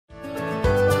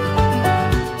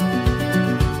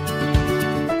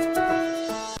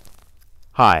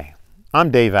Hi, I'm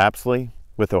Dave Apsley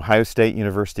with Ohio State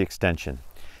University Extension.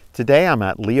 Today I'm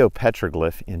at Leo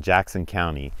Petroglyph in Jackson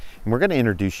County, and we're going to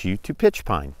introduce you to pitch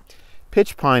pine.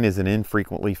 Pitch pine is an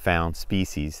infrequently found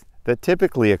species that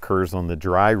typically occurs on the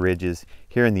dry ridges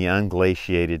here in the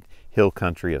unglaciated hill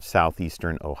country of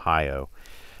southeastern Ohio.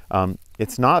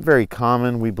 It's not very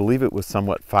common. We believe it was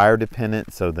somewhat fire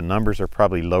dependent, so the numbers are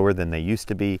probably lower than they used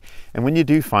to be. And when you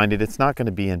do find it, it's not going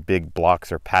to be in big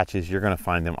blocks or patches. You're going to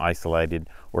find them isolated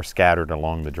or scattered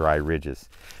along the dry ridges.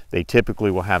 They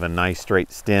typically will have a nice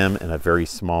straight stem and a very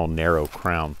small narrow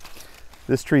crown.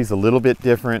 This tree is a little bit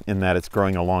different in that it's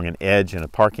growing along an edge in a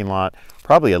parking lot,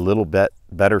 probably a little bit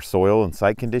better soil and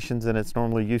site conditions than it's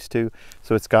normally used to,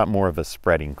 so it's got more of a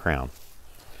spreading crown.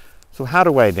 So how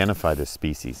do I identify this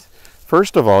species?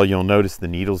 First of all, you'll notice the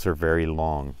needles are very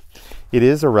long. It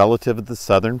is a relative of the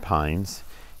southern pines,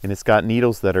 and it's got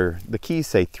needles that are, the keys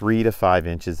say 3 to 5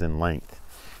 inches in length.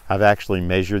 I've actually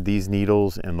measured these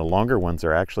needles, and the longer ones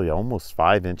are actually almost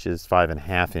 5 inches,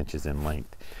 5.5 inches in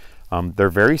length. They're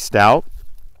very stout,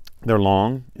 they're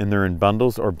long, and they're in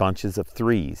bundles or bunches of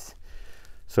 3s.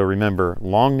 So remember,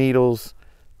 long needles,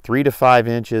 3 to 5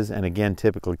 inches, and again,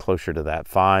 typically closer to that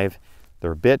 5.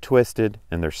 They're a bit twisted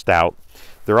and they're stout.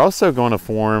 They're also going to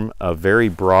form a very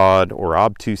broad or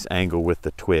obtuse angle with the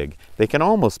twig. They can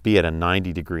almost be at a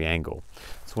 90-degree angle.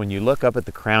 So when you look up at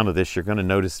the crown of this, you're going to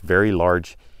notice very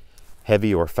large,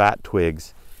 heavy or fat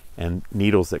twigs and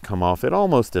needles that come off at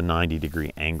almost a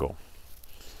 90-degree angle.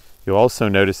 You'll also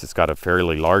notice it's got a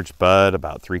fairly large bud,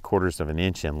 about 3/4 of an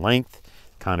inch in length,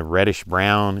 kind of reddish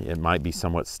brown. It might be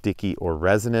somewhat sticky or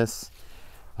resinous.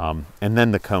 And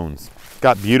then the cones.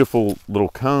 Got beautiful little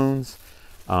cones.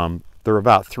 They're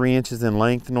about 3 inches in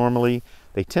length normally.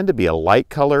 They tend to be a light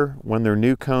color when they're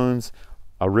new cones,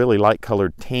 a really light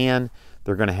colored tan.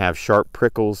 They're going to have sharp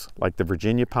prickles like the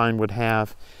Virginia pine would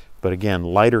have, but again,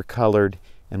 lighter colored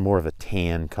and more of a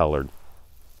tan colored.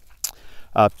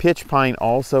 Pitch pine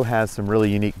also has some really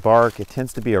unique bark. It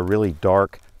tends to be a really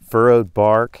dark furrowed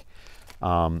bark.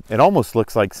 It almost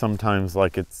looks like sometimes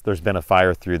like there's been a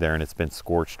fire through there and it's been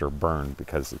scorched or burned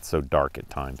because it's so dark at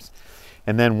times.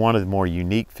 And then one of the more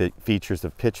unique features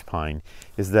of pitch pine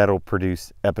is that it'll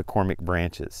produce epicormic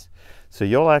branches. So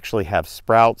you'll actually have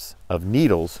sprouts of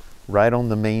needles right on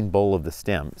the main bowl of the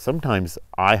stem, sometimes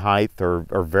eye height or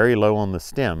very low on the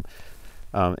stem.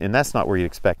 And that's not where you'd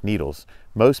expect needles.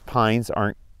 Most pines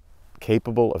aren't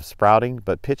capable of sprouting,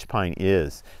 but pitch pine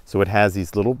is. So it has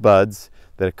these little buds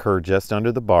that occur just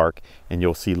under the bark, and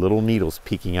you'll see little needles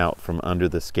peeking out from under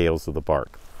the scales of the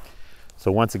bark.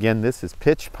 So once again, this is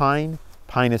pitch pine,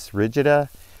 Pinus rigida,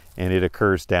 and it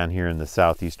occurs down here in the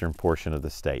southeastern portion of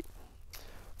the state.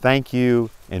 Thank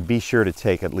you, and be sure to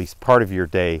take at least part of your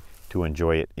day to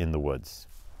enjoy it in the woods.